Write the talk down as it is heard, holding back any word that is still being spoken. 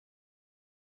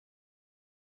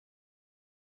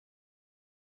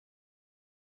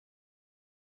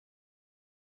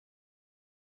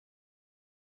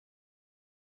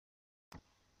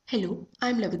Hello,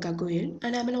 I'm Lavika Goyal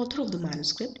and I'm an author of the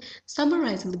manuscript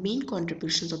summarizing the main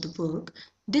contributions of the work.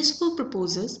 This work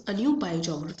proposes a new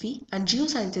biogeography and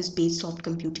geosciences based soft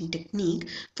computing technique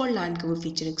for land cover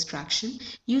feature extraction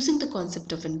using the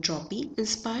concept of entropy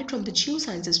inspired from the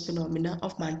geosciences phenomena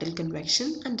of mantle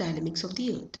convection and dynamics of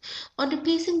the earth. On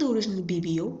replacing the original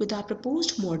BBO with our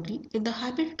proposed model in the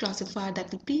hybrid classifier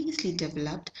that we previously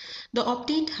developed, the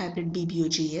obtained hybrid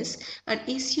BBOGS and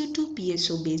ACO2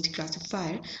 PSO based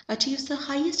classifier achieves the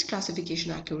highest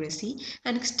classification accuracy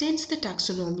and extends the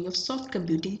taxonomy of soft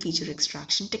computing feature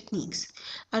extraction techniques.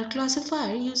 Our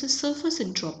classifier uses surface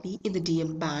entropy in the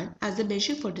DM band as the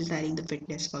measure for designing the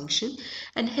fitness function,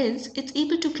 and hence it's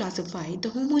able to classify the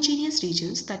homogeneous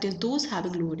regions, that is those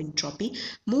having lower entropy,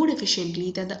 more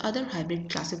efficiently than the other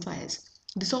hybrid classifiers.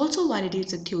 This also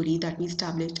validates a theory that we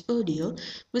established earlier,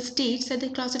 which states that the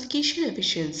classification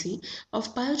efficiency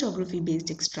of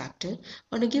biogeography-based extractor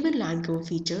on a given land cover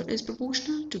feature is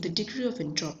proportional to the degree of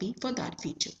entropy for that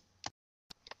feature.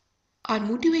 Our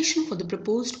motivation for the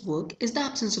proposed work is the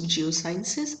absence of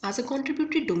geosciences as a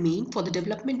contributory domain for the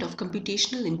development of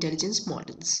computational intelligence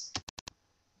models.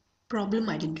 Problem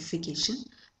identification.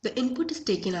 The input is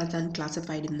taken as an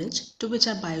unclassified image to which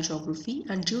our biogeography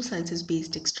and geosciences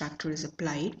based extractor is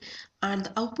applied, and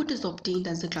the output is obtained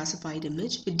as the classified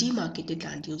image with demarcated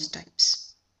land use types.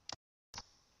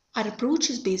 Our approach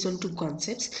is based on two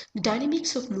concepts. The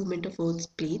dynamics of movement of Earth's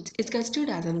plates is considered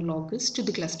as analogous to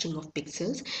the clustering of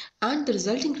pixels, and the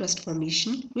resulting crust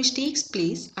formation, which takes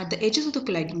place at the edges of the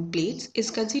colliding plates,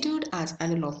 is considered as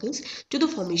analogous to the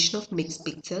formation of mixed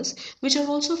pixels, which are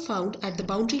also found at the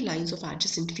boundary lines of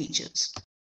adjacent features.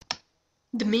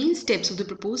 The main steps of the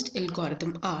proposed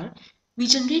algorithm are: we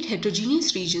generate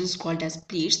heterogeneous regions called as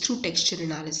plates through texture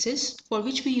analysis, for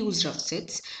which we use rough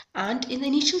sets, and in the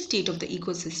initial state of the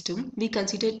ecosystem, we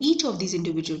consider each of these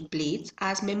individual plates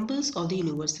as members of the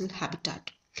universal habitat.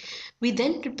 We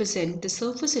then represent the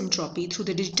surface entropy through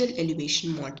the digital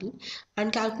elevation model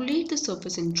and calculate the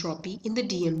surface entropy in the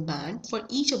DM band for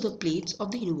each of the plates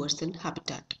of the universal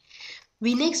habitat.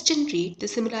 We next generate the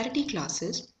similarity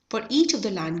classes for each of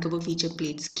the land cover feature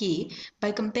plates K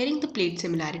by comparing the plate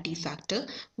similarity factor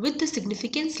with the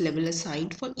significance level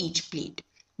assigned for each plate.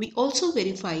 We also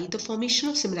verify the formation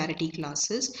of similarity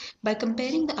classes by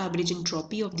comparing the average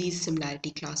entropy of these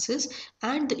similarity classes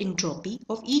and the entropy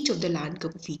of each of the land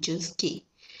cover features K.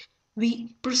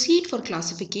 We proceed for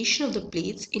classification of the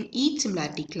plates in each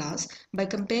similarity class by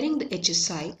comparing the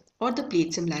HSI or the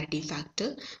plate similarity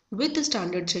factor with the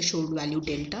standard threshold value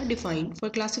delta defined for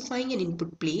classifying an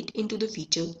input plate into the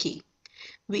feature K.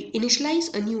 We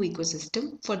initialize a new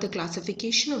ecosystem for the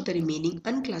classification of the remaining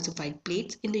unclassified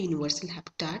plates in the universal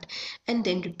habitat and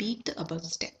then repeat the above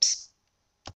steps.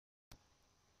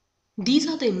 These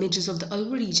are the images of the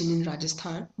Alwar region in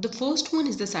Rajasthan. The first one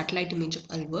is the satellite image of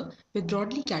Alwar with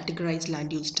broadly categorized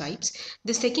land use types.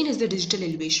 The second is the digital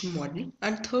elevation model,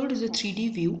 and third is the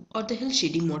 3D view or the hill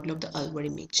shading model of the Alwar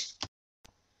image.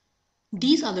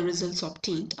 These are the results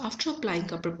obtained after applying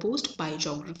a proposed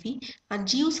biogeography and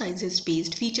geosciences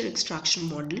based feature extraction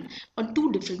model on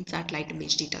two different satellite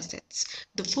image datasets.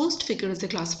 The first figure is the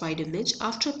classified image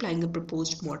after applying a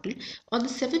proposed model on the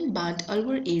 7-band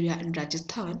Alwar area in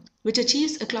Rajasthan, which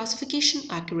achieves a classification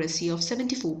accuracy of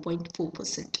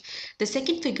 74.4%. The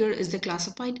second figure is the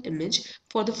classified image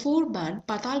for the 4-band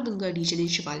Patal Ganga region in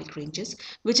Shivalik Ranges,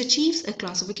 which achieves a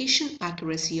classification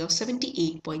accuracy of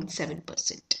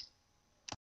 78.7%.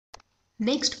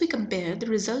 Next, we compare the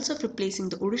results of replacing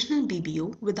the original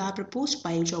BBO with our proposed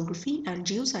biogeography and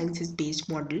geosciences based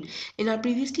model in our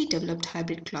previously developed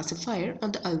hybrid classifier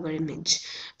on the Alwar image.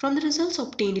 From the results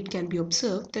obtained, it can be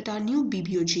observed that our new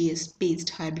BBOGS based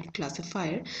hybrid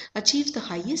classifier achieves the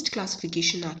highest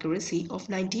classification accuracy of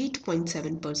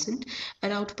 98.7%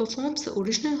 and outperforms the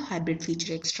original hybrid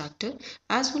feature extractor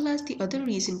as well as the other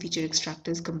recent feature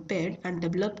extractors compared and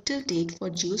developed till date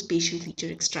for geospatial feature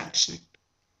extraction.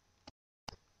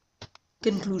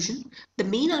 Conclusion. The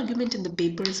main argument in the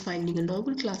paper is finding a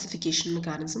novel classification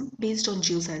mechanism based on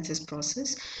geosciences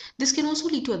process. This can also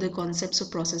lead to other concepts of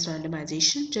process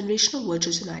randomization, generation of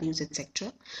virtual scenarios,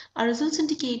 etc. Our results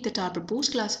indicate that our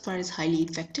proposed classifier is highly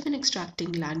effective in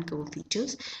extracting land cover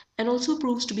features and also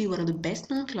proves to be one of the best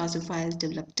known classifiers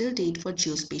developed till date for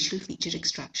geospatial feature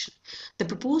extraction. The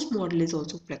proposed model is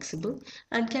also flexible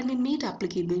and can be made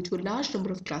applicable to a large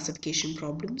number of classification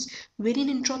problems wherein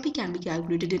entropy can be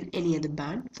calculated in any other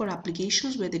band for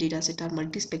applications where the dataset are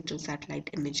multispectral satellite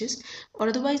images or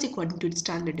otherwise according to its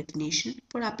standard definition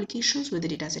for applications where the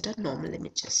dataset are normal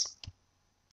images.